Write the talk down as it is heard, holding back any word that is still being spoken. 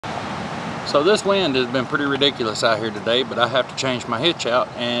So this wind has been pretty ridiculous out here today, but I have to change my hitch out,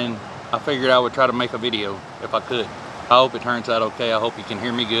 and I figured I would try to make a video if I could. I hope it turns out okay. I hope you can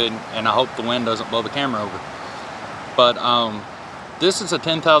hear me good, and I hope the wind doesn't blow the camera over. But this is a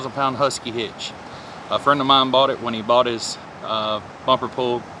 10,000 pound Husky hitch. A friend of mine bought it when he bought his bumper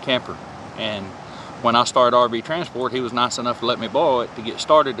pull camper, and when I started RV Transport, he was nice enough to let me borrow it to get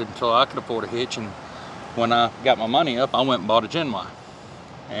started until I could afford a hitch. And when I got my money up, I went and bought a Gen Y.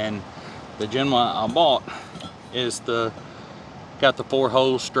 And the Gen Y I bought is got the 4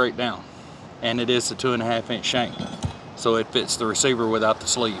 holes straight down, and it is a 2.5 inch shank, so it fits the receiver without the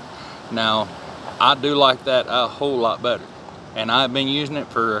sleeve. Now I do like that a whole lot better, and I've been using it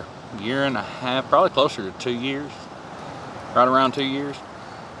for a year and a half, probably closer to 2 years, right around 2 years.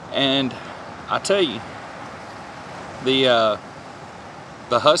 And I tell you, the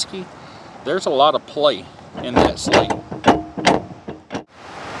Husky, there's a lot of play in that sleeve.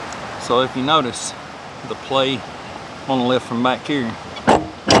 So if you notice the play on the lift from back here,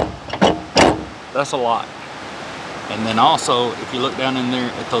 that's a lot. And then also, if you look down in there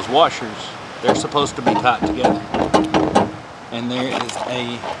at those washers, they're supposed to be tight together. And there is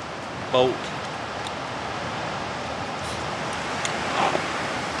a bolt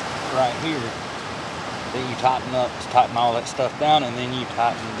right here that you tighten up to tighten all that stuff down, and then you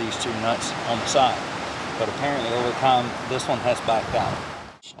tighten these 2 nuts on the side. But apparently over time, this one has backed out.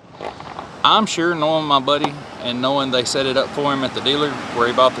 I'm sure, knowing my buddy and knowing they set it up for him at the dealer where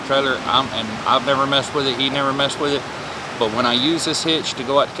he bought the trailer, and I've never messed with it, he never messed with it, but when I used this hitch to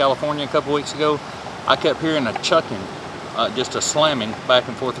go out to California a couple weeks ago, I kept hearing a chucking, just a slamming back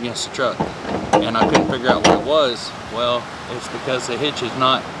and forth against the truck, and I couldn't figure out what it was. Well, it's because the hitch is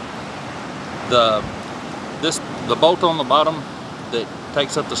not, the bolt on the bottom that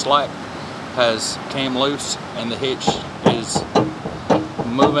takes up the slack came loose, and the hitch is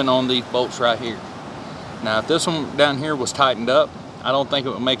moving on these bolts right here. Now if this one down here was tightened up, I don't think it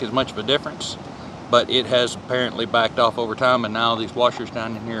would make as much of a difference, but it has apparently backed off over time, and now these washers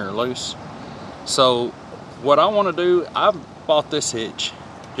down in here are loose. So what I want to do, I bought this hitch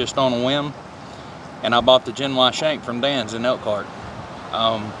just on a whim, and I bought the Gen Y shank from Dan's in Elkhart.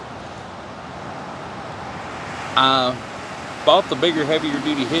 I bought the bigger, heavier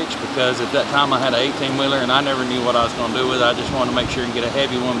duty hitch because at that time I had an 18-wheeler and I never knew what I was going to do with it. I just wanted to make sure and get a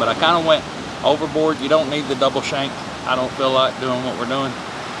heavy one, but I kind of went overboard. You don't need the double shank. I don't feel like doing what we're doing,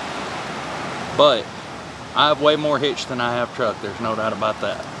 but I have way more hitch than I have truck. There's no doubt about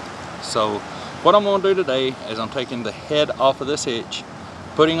that. So what I'm going to do today is I'm taking the head off of this hitch,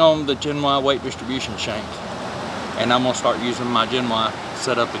 putting on the Gen Y weight distribution shank, and I'm going to start using my Gen Y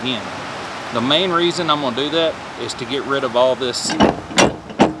setup again. The main reason I'm going to do that is to get rid of all this,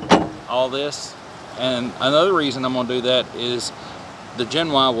 and another reason I'm going to do that is the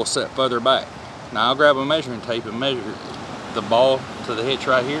Gen Y will set further back. Now I'll grab a measuring tape and measure the ball to the hitch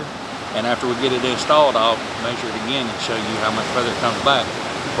right here, and after we get it installed, I'll measure it again and show you how much further it comes back.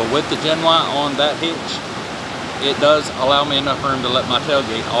 But with the Gen Y on that hitch, it does allow me enough room to let my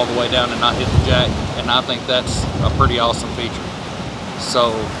tailgate all the way down and not hit the jack, and I think that's a pretty awesome feature.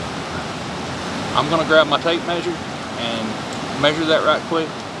 So I'm going to grab my tape measure and measure that right quick,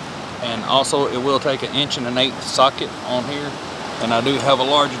 and also it will take an 1 1/8" socket on here, and I do have a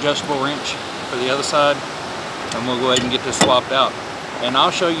large adjustable wrench for the other side, and we'll go ahead and get this swapped out, and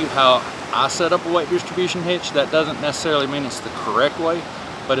I'll show you how I set up a weight distribution hitch. That doesn't necessarily mean it's the correct way,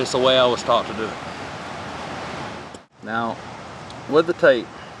 but it's the way I was taught to do it. Now with the tape,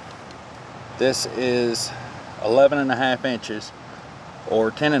 this is 11.5 inches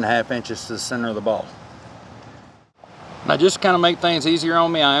or 10.5 inches to the center of the ball. Now just to kind of make things easier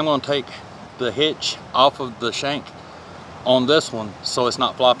on me, I am going to take the hitch off of the shank on this one so it's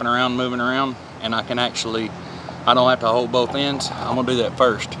not flopping around, moving around, and I don't have to hold both ends. I'm going to do that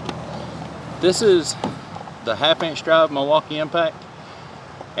first. This is the 1/2 inch drive Milwaukee Impact,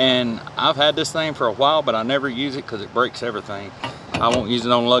 and I've had this thing for a while, but I never use it because it breaks everything. I won't use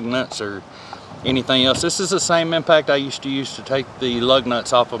it on lug nuts or anything else. This is the same impact I used to use to take the lug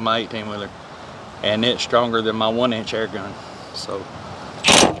nuts off of my 18-wheeler, and it's stronger than my 1-inch air gun. So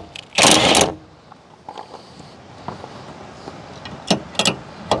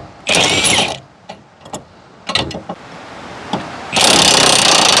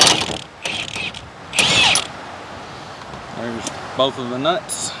there's both of the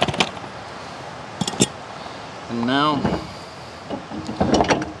nuts, and now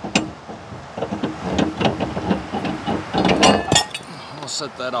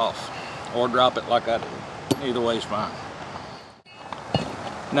set that off or drop it like I did. Either way is fine.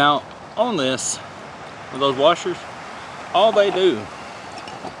 Now on this, with those washers, all they do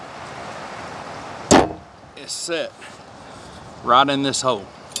is set right in this hole.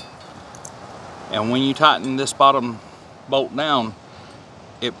 And when you tighten this bottom bolt down,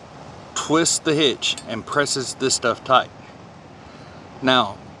 it twists the hitch and presses this stuff tight.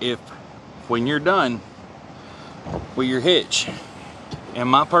 Now, when you're done with your hitch, in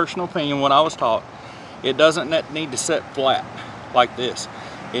my personal opinion, what I was taught, it doesn't need to set flat like this.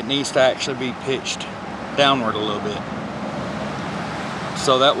 It needs to actually be pitched downward a little bit.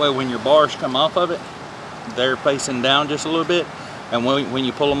 So that way when your bars come off of it, they're facing down just a little bit. And when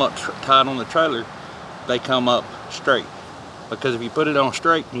you pull them up tight on the trailer, they come up straight. Because if you put it on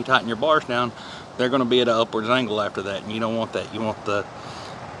straight and you tighten your bars down, they're going to be at an upwards angle after that, and you don't want that. You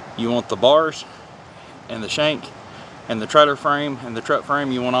want the bars and the shank and the trailer frame and the truck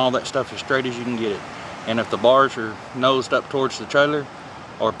frame. You want all that stuff as straight as you can get it. And if the bars are nosed up towards the trailer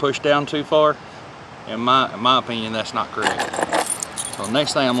or pushed down too far, in my opinion, that's not correct. So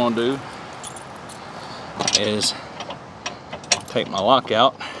next thing I'm going to do is take my lock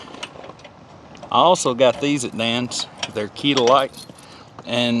out. I also got these at Dan's. They're key to light,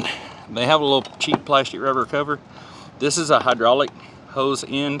 and they have a little cheap plastic rubber cover. This is a hydraulic hose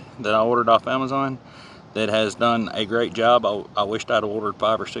end that I ordered off Amazon that has done a great job. I wished I'd ordered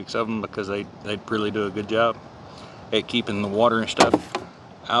 5 or 6 of them because they'd really do a good job at keeping the water and stuff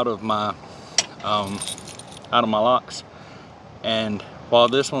out of my locks. And while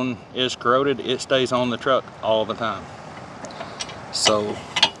this one is corroded, it stays on the truck all the time. So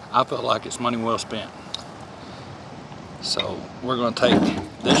I feel like it's money well spent. So we're going to take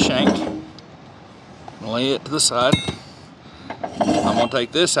this shank, lay it to the side. I'm going to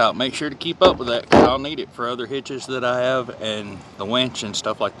take this out, make sure to keep up with that because I'll need it for other hitches that I have and the winch and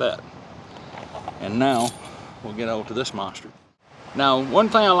stuff like that. And now we'll get over to this monster. Now, one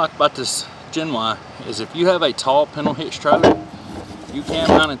thing I like about this Gen Y is if you have a tall pintle hitch trailer, you can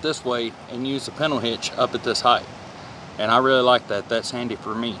mount it this way and use the pintle hitch up at this height. And I really like that. That's handy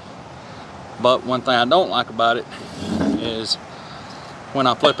for me. But one thing I don't like about it is when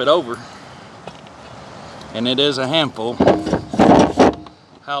I flip it over, and it is a handful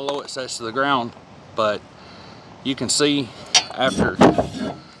how low it sets to the ground, but you can see after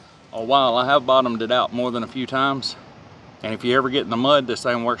a while I have bottomed it out more than a few times. And if you ever get in the mud, this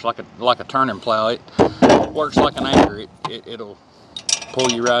thing works like a turning plow. It works like an anchor. It'll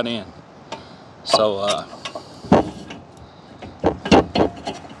pull you right in. So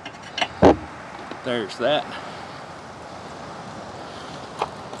there's that.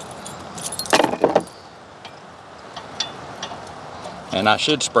 And I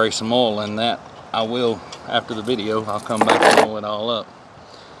should spray some oil in that. I will after the video. I'll come back and oil it all up.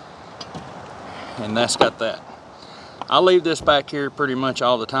 And that's got that. I leave this back here pretty much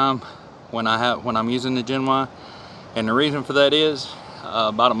all the time when I'm using the Gen Y. And the reason for that is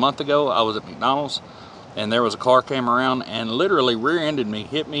about a month ago I was at McDonald's and there was a car came around and literally rear-ended me,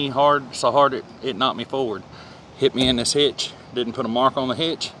 hit me hard, so hard it knocked me forward. Hit me in this hitch, didn't put a mark on the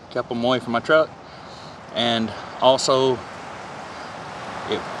hitch, kept them away from my truck, and also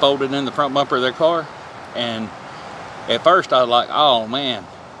it folded in the front bumper of their car. And at first I was like, oh man,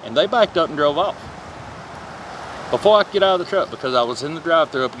 and they backed up and drove off before I could get out of the truck because I was in the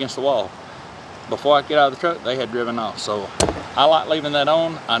drive-thru up against the wall. Before I could get out of the truck, they had driven off. So I like leaving that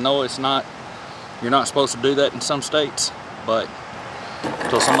on. I know you're not supposed to do that in some states, but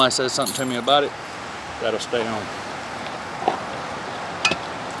until somebody says something to me about it, that'll stay on.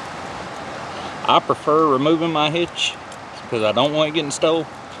 I prefer removing my hitch because I don't want it getting stole,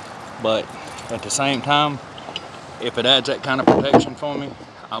 but at the same time, if it adds that kind of protection for me,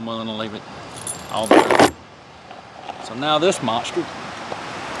 I'm willing to leave it all the time. So now this monster.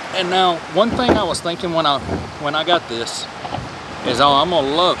 And now one thing I was thinking when I got this is, oh, I'm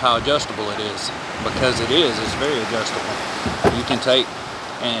gonna love how adjustable it is, because it's very adjustable. You can take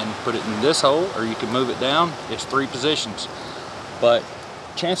and put it in this hole, or you can move it down. It's 3 positions, but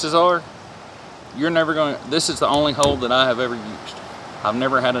chances are you're never going to, this is the only hole that I have ever used. I've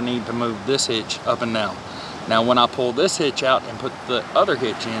never had a need to move this hitch up and down. Now when I pull this hitch out and put the other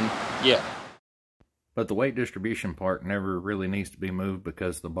hitch in, yeah. But the weight distribution part never really needs to be moved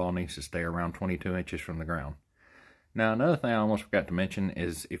because the ball needs to stay around 22 inches from the ground. Now another thing I almost forgot to mention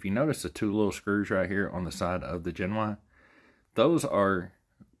is if you notice the 2 little screws right here on the side of the Gen Y, those are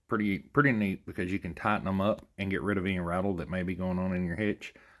pretty neat because you can tighten them up and get rid of any rattle that may be going on in your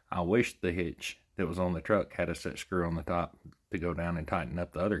hitch. I wish the hitch that was on the truck had a set screw on the top to go down and tighten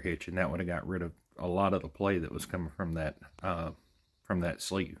up the other hitch, and that would have got rid of a lot of the play that was coming from that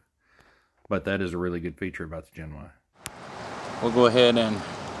sleeve. But that is a really good feature about the Gen Y. We'll go ahead and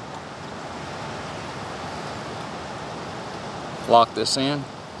lock this in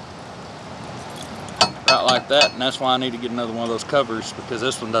right out like that, and that's why I need to get another one of those covers, because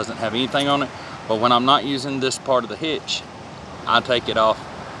this one doesn't have anything on it. But when I'm not using this part of the hitch, I take it off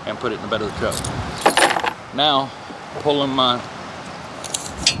and put it in the bed of the truck. Now, pulling my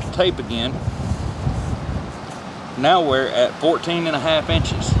tape again. Now we're at 14.5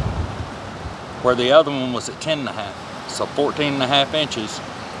 inches, where the other one was at 10.5. So 14.5 inches.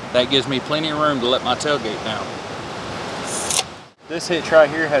 That gives me plenty of room to let my tailgate down. This hitch right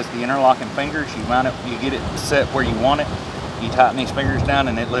here has the interlocking fingers. You mount it, you get it set where you want it. You tighten these fingers down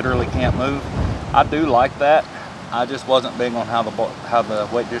and it literally can't move. I do like that. I just wasn't big on how the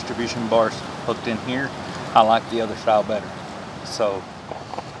weight distribution bar's hooked in here. I like the other style better. So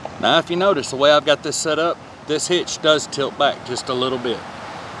now if you notice the way I've got this set up, this hitch does tilt back just a little bit.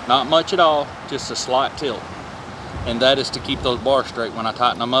 Not much at all, just a slight tilt. And that is to keep those bars straight when I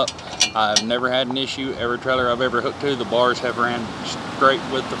tighten them up. I've never had an issue. Every trailer I've ever hooked to, the bars have ran straight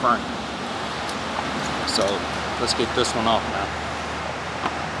with the frame. So let's get this one off now.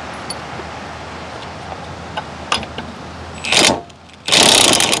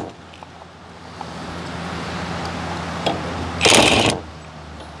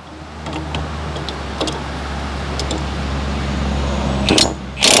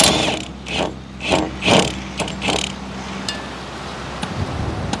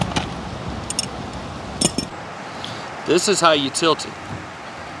 This is how you tilt it.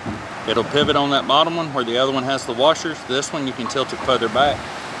 It'll pivot on that bottom one where the other one has the washers. This one you can tilt it further back,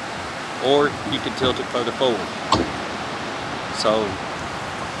 or you can tilt it further forward. So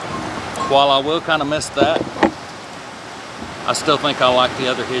while I will kind of miss that, I still think I like the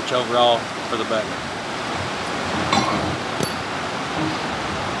other hitch overall for the better.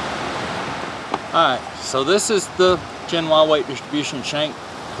 Alright, so this is the Gen Y weight distribution shank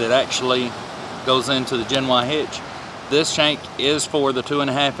that actually goes into the Gen Y hitch. This shank is for the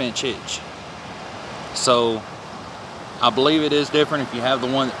 2.5 inch hitch. So I believe it is different if you have the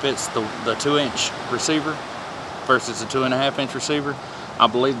one that fits the 2-inch receiver versus the 2.5 inch receiver. I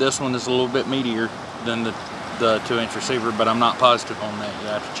believe this one is a little bit meatier than the 2-inch receiver, but I'm not positive on that. You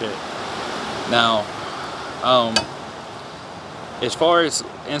have to check. Now, as far as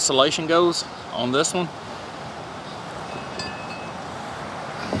insulation goes on this one,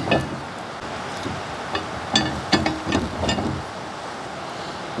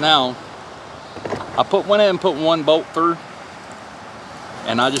 now, I went ahead and put one bolt through,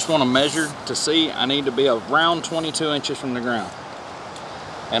 and I just want to measure to see. I need to be around 22 inches from the ground,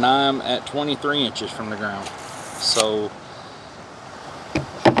 and I'm at 23 inches from the ground. So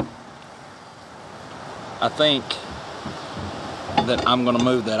I think that I'm going to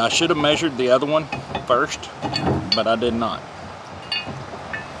move that. I should have measured the other one first, but I did not.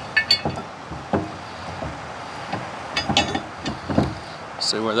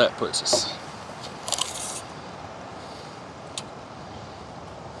 See where that puts us.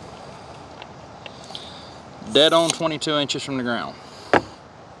 Dead on 22 inches from the ground.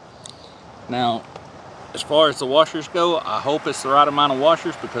 Now, as far as the washers go, I hope it's the right amount of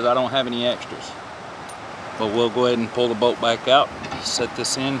washers because I don't have any extras. But we'll go ahead and pull the bolt back out, set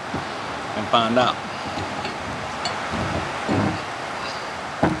this in, and find out.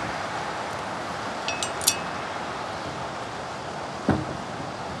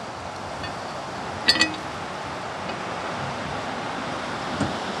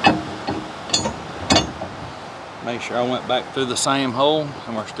 Make sure I went back through the same hole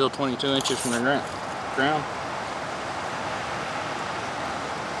and we're still 22 inches from the ground.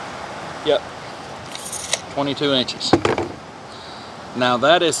 Yep, 22 inches. Now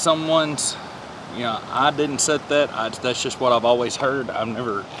that is someone's, you know, I didn't set that. That's just what I've always heard. I've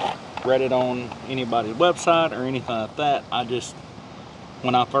never read it on anybody's website or anything like that. I just,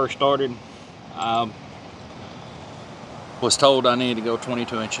 when I first started, I was told I needed to go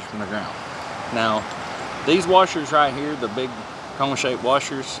 22 inches from the ground. Now, these washers right here, the big cone-shaped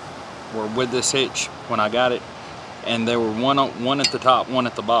washers, were with this hitch when I got it, and there were one at the top, one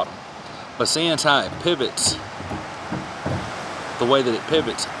at the bottom. But seeing how it pivots, the way that it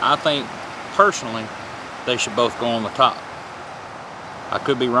pivots, I think personally they should both go on the top. I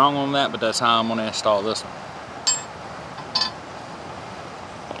could be wrong on that, but that's how I'm going to install this one.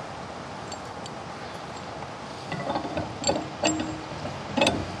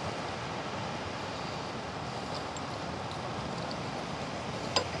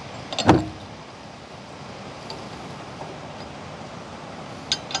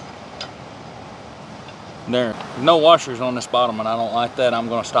 There are no washers on this bottom, and I don't like that. I'm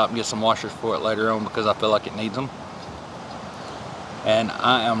going to stop and get some washers for it later on because I feel like it needs them. And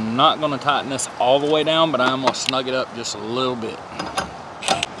I am not going to tighten this all the way down, but I'm going to snug it up just a little bit.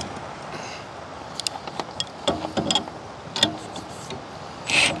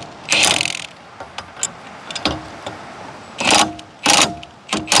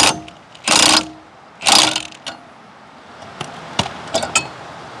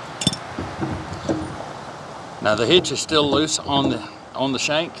 Now the hitch is still loose on the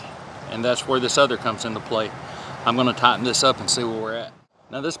shank, and that's where this other comes into play. I'm going to tighten this up and see where we're at.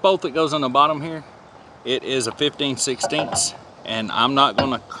 Now this bolt that goes on the bottom here, it is a 15/16, and I'm not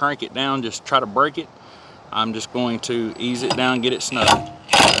going to crank it down, just try to break it. I'm just going to ease it down, get it snug.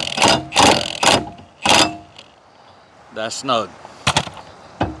 That's snug.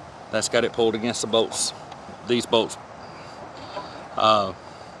 That's got it pulled against the bolts, these bolts,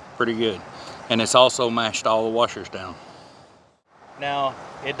 pretty good. And it's also mashed all the washers down. Now,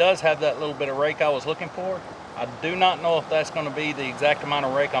 it does have that little bit of rake I was looking for. I do not know if that's going to be the exact amount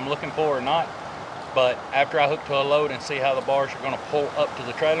of rake I'm looking for or not, but after I hook to a load and see how the bars are going to pull up to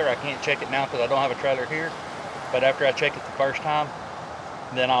the trailer, I can't check it now because I don't have a trailer here, but after I check it the first time,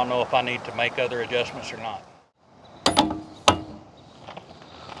 then I'll know if I need to make other adjustments or not.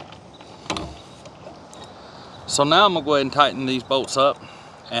 So now I'm going to go ahead and tighten these bolts up,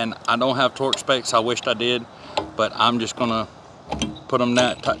 and I don't have torque specs. I wished I did, but I'm just going to put them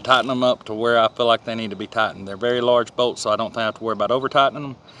down, tighten them up to where I feel like they need to be tightened. They're very large bolts, so I don't have to worry about over tightening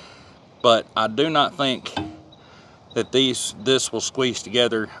them, but I do not think that this will squeeze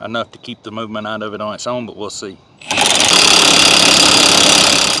together enough to keep the movement out of it on its own, but we'll see.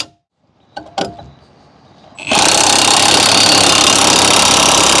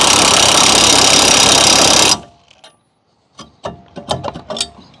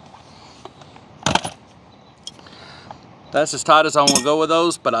 That's as tight as I want to go with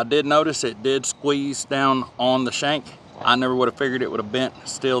those, but I did notice it did squeeze down on the shank. I never would have figured it would have bent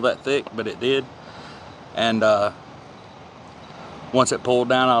steel that thick, but it did. And once it pulled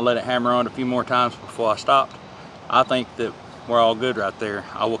down, I'll let it hammer on a few more times before I stopped. I think that we're all good right there.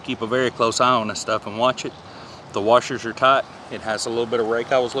 I will keep a very close eye on this stuff and watch it. The washers are tight. It has a little bit of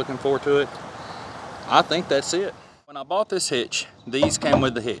rake I was looking for to it. I think that's it. When I bought this hitch, these came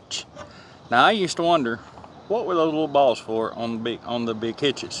with the hitch. Now I used to wonder, what were those little balls for on the big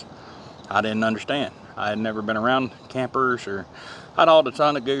hitches? I didn't understand. I had never been around campers, or I'd hauled a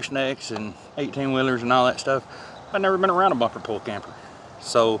ton of goosenecks and 18-wheelers and all that stuff. I'd never been around a bumper pull camper.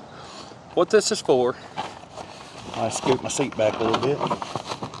 So what this is for, I scoot my seat back a little bit,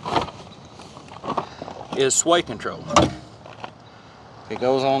 is sway control. It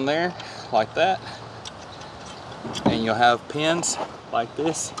goes on there like that, and you'll have pins like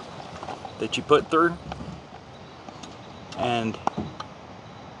this that you put through, and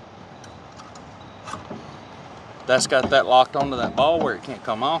that's got that locked onto that ball where it can't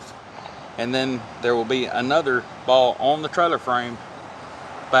come off. And then there will be another ball on the trailer frame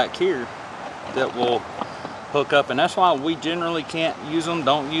back here that will hook up, and that's why we generally can't use them,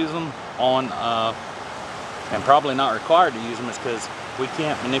 don't use them on, and probably not required to use them, is because we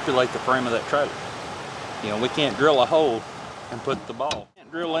can't manipulate the frame of that trailer. You know, we can't drill a hole and put the ball. We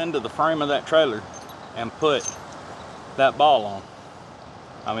can't drill into the frame of that trailer and put that ball on.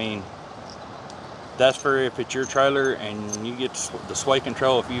 I mean, that's for if it's your trailer and you get the sway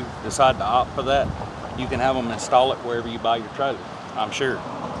control. If you decide to opt for that, you can have them install it wherever you buy your trailer, I'm sure.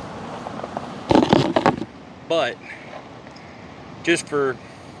 But just for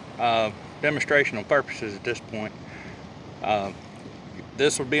demonstrational purposes at this point,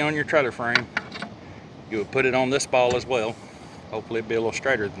 this would be on your trailer frame. You would put it on this ball as well. Hopefully it'll be a little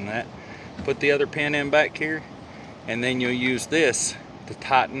straighter than that. Put the other pin in back here, and then you'll use this to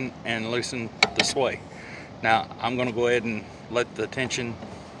tighten and loosen the sway. Now I'm going to go ahead and let the tension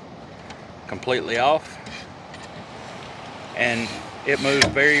completely off, and it moves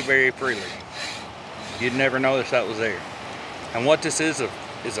very, very freely. You'd never notice that was there. And what this is a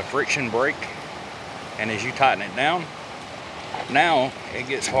friction brake, and as you tighten it down, now it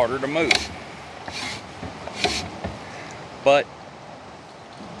gets harder to move. But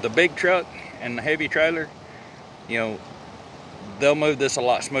the big truck and the heavy trailer, you know, they'll move this a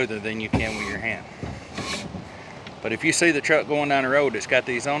lot smoother than you can with your hand. But if you see the truck going down the road that's got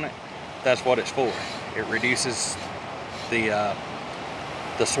these on it, that's what it's for. It reduces the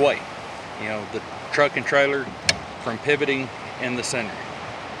sway, you know, the truck and trailer from pivoting in the center,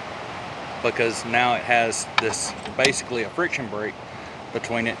 because now it has this basically a friction brake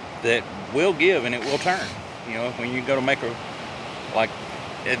between it that will give and it will turn. You know, when you go to make a, like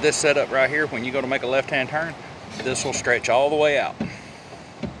at this setup right here, when you go to make a left-hand turn, this will stretch all the way out.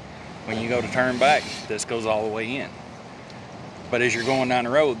 When you go to turn back, this goes all the way in. But as you're going down the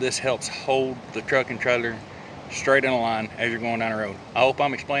road, this helps hold the truck and trailer straight in a line as you're going down the road. I hope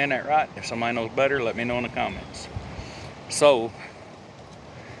I'm explaining that right. If somebody knows better, let me know in the comments. So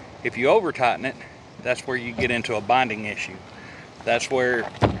if you over tighten it, that's where you get into a binding issue. That's where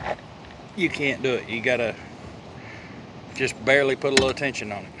you can't do it. You gotta just barely put a little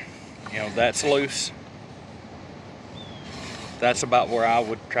tension on it. You know, that's loose. that's about where I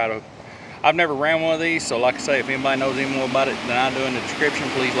would try to. I've never ran one of these, so like I say, if anybody knows any more about it than I do in the description,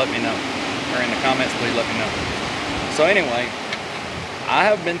 please let me know. Or in the comments, please let me know. So anyway, I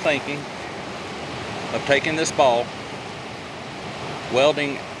have been thinking of taking this ball,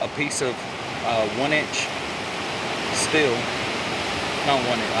 welding a piece of 1-inch steel, not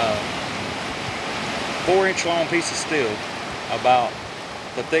 4-inch long piece of steel, about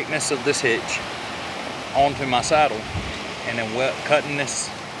the thickness of this hitch, onto my saddle, and then cutting this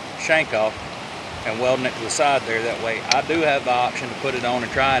shank off and welding it to the side there. That way I do have the option to put it on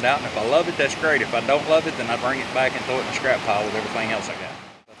and try it out, and if I love it, that's great. If I don't love it, then I bring it back and throw it in the scrap pile with everything else I got.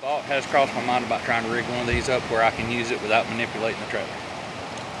 The thought has crossed my mind about trying to rig one of these up where I can use it without manipulating the trailer.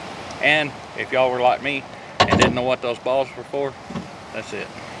 And if y'all were like me and didn't know what those balls were for, that's it.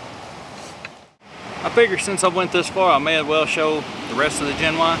 I figure since I went this far, I may as well show the rest of the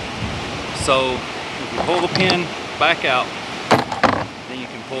Gen Y. So if you pull the pin back out, then you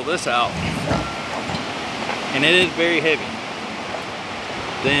can pull this out, and it is very heavy.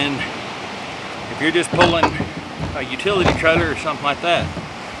 Then if you're just pulling a utility trailer or something like that,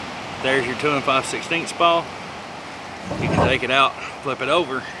 there's your 2 5/16 ball. You can take it out, flip it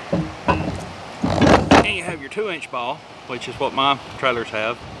over, and you have your 2-inch ball, which is what my trailers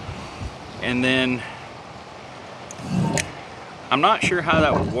have. And then I'm not sure how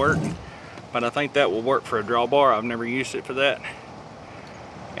that would work, but I think that will work for a drawbar. I've never used it for that.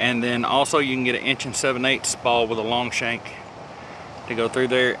 And then also you can get an 1 7/8 ball with a long shank to go through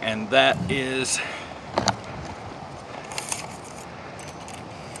there, and that is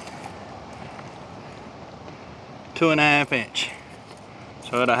two and a half inch.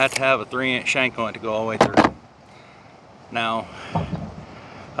 So I have to have a 3-inch shank on it to go all the way through. Now,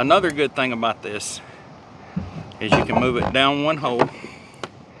 another good thing about this is you can move it down one hole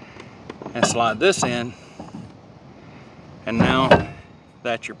and slide this in, and now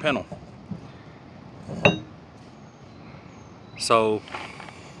that's your pintle. So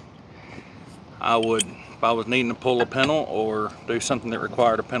I would, if I was needing to pull a pintle or do something that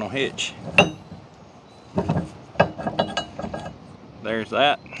required a pintle hitch, there's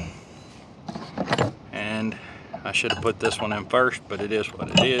that. And I should have put this one in first, but it is what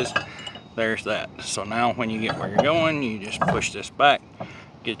it is. There's that. So now when you get where you're going, you just push this back,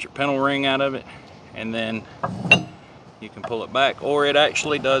 get your pintle ring out of it, and then you can pull it back. Or it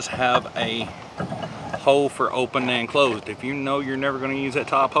actually does have a hole for open and closed. If you know you're never going to use that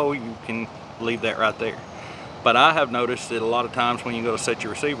top hole, you can leave that right there. But I have noticed that a lot of times when you go to set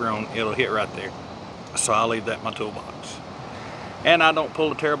your receiver on, it'll hit right there. So I'll leave that in my toolbox. And I don't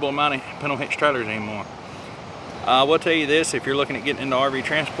pull a terrible amount of pintle hitch trailers anymore. I will tell you this, if you're looking at getting into RV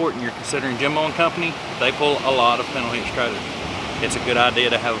transport and you're considering Jimbo and Company, they pull a lot of pintle hitch trailers. It's a good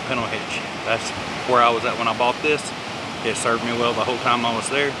idea to have a pintle hitch. That's where I was at when I bought this. It served me well the whole time I was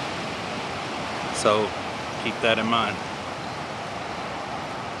there. So keep that in mind.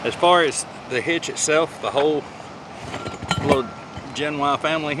 As far as the hitch itself, the whole little Gen Y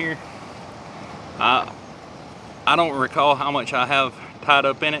family here, I don't recall how much I have tied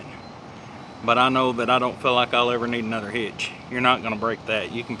up in it, but I know that I don't feel like I'll ever need another hitch. You're not going to break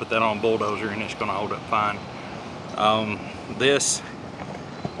that. You can put that on a bulldozer and it's going to hold up fine.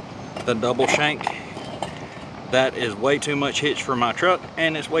 The double shank, that is way too much hitch for my truck,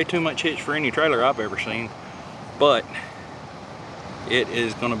 and it's way too much hitch for any trailer I've ever seen, but it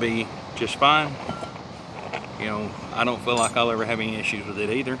is going to be just fine. You know, I don't feel like I'll ever have any issues with it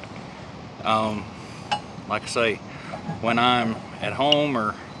either. Like I say, when I'm at home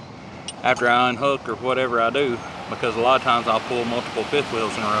or after I unhook or whatever I do, because a lot of times I'll pull multiple fifth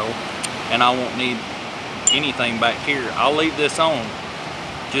wheels in a row and I won't need anything back here. I'll leave this on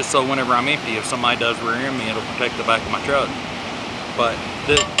just so whenever I'm empty, if somebody does rear end me, it'll protect the back of my truck. But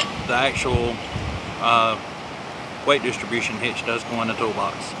the actual weight distribution hitch does go in the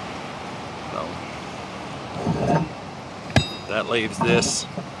toolbox. So that leaves this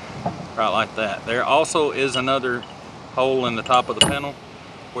right like that. There also is another hole in the top of the pintle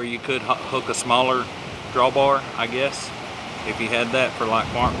where you could hook a smaller drawbar, I guess, if you had that for like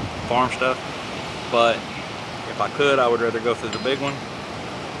farm stuff. But if I could, I would rather go through the big one.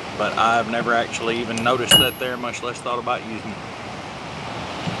 But I've never actually even noticed that there, much less thought about using it.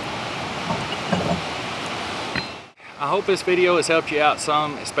 I hope this video has helped you out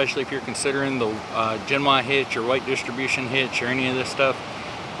some, especially if you're considering the Gen Y hitch or weight distribution hitch or any of this stuff.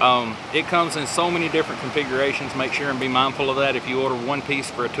 It comes in so many different configurations. Make sure and be mindful of that. If you order one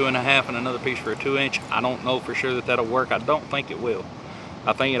piece for a 2.5 and another piece for a 2-inch, I don't know for sure that that'll work. I don't think it will.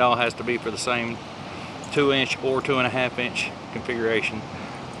 I think it all has to be for the same 2-inch or 2.5-inch configuration.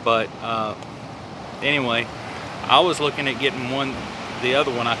 But anyway, I was looking at getting the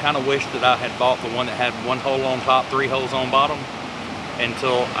other one. I kind of wished that I had bought the one that had 1 hole on top, 3 holes on bottom,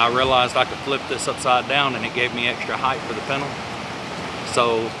 until I realized I could flip this upside down and it gave me extra height for the pintle.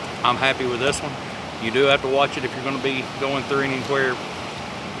 So I'm happy with this one. You do have to watch it if you're going to be going through anywhere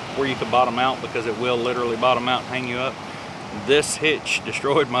where you can bottom out, because it will literally bottom out and hang you up. This hitch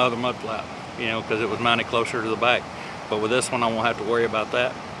destroyed my other mud flap, you know, because it was mounted closer to the back. But with this one, I won't have to worry about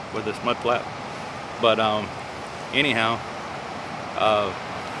that with this mud flap. But anyhow,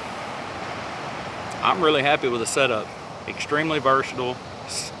 I'm really happy with the setup. Extremely versatile,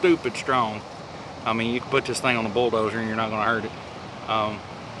 stupid strong. I mean, you can put this thing on a bulldozer and you're not going to hurt it.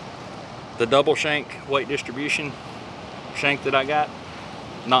 The double shank weight distribution shank that I got,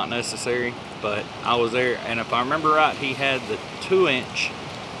 not necessary, but I was there, and if I remember right, he had the 2-inch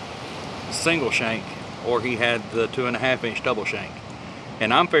single shank, or he had the 2.5-inch double shank.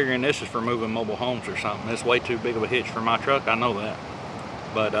 And I'm figuring this is for moving mobile homes or something. It's way too big of a hitch for my truck, I know that.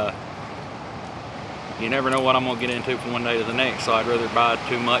 But you never know what I'm gonna get into from one day to the next, so I'd rather buy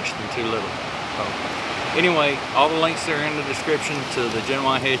too much than too little. So anyway, all the links are in the description to the Gen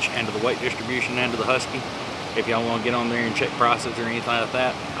Y hitch and to the weight distribution and to the Husky, if y'all want to get on there and check prices or anything like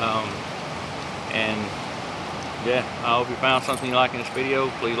that. And yeah, I hope you found something you like in this video.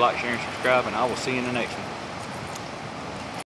 Please like, share, and subscribe, and I will see you in the next one.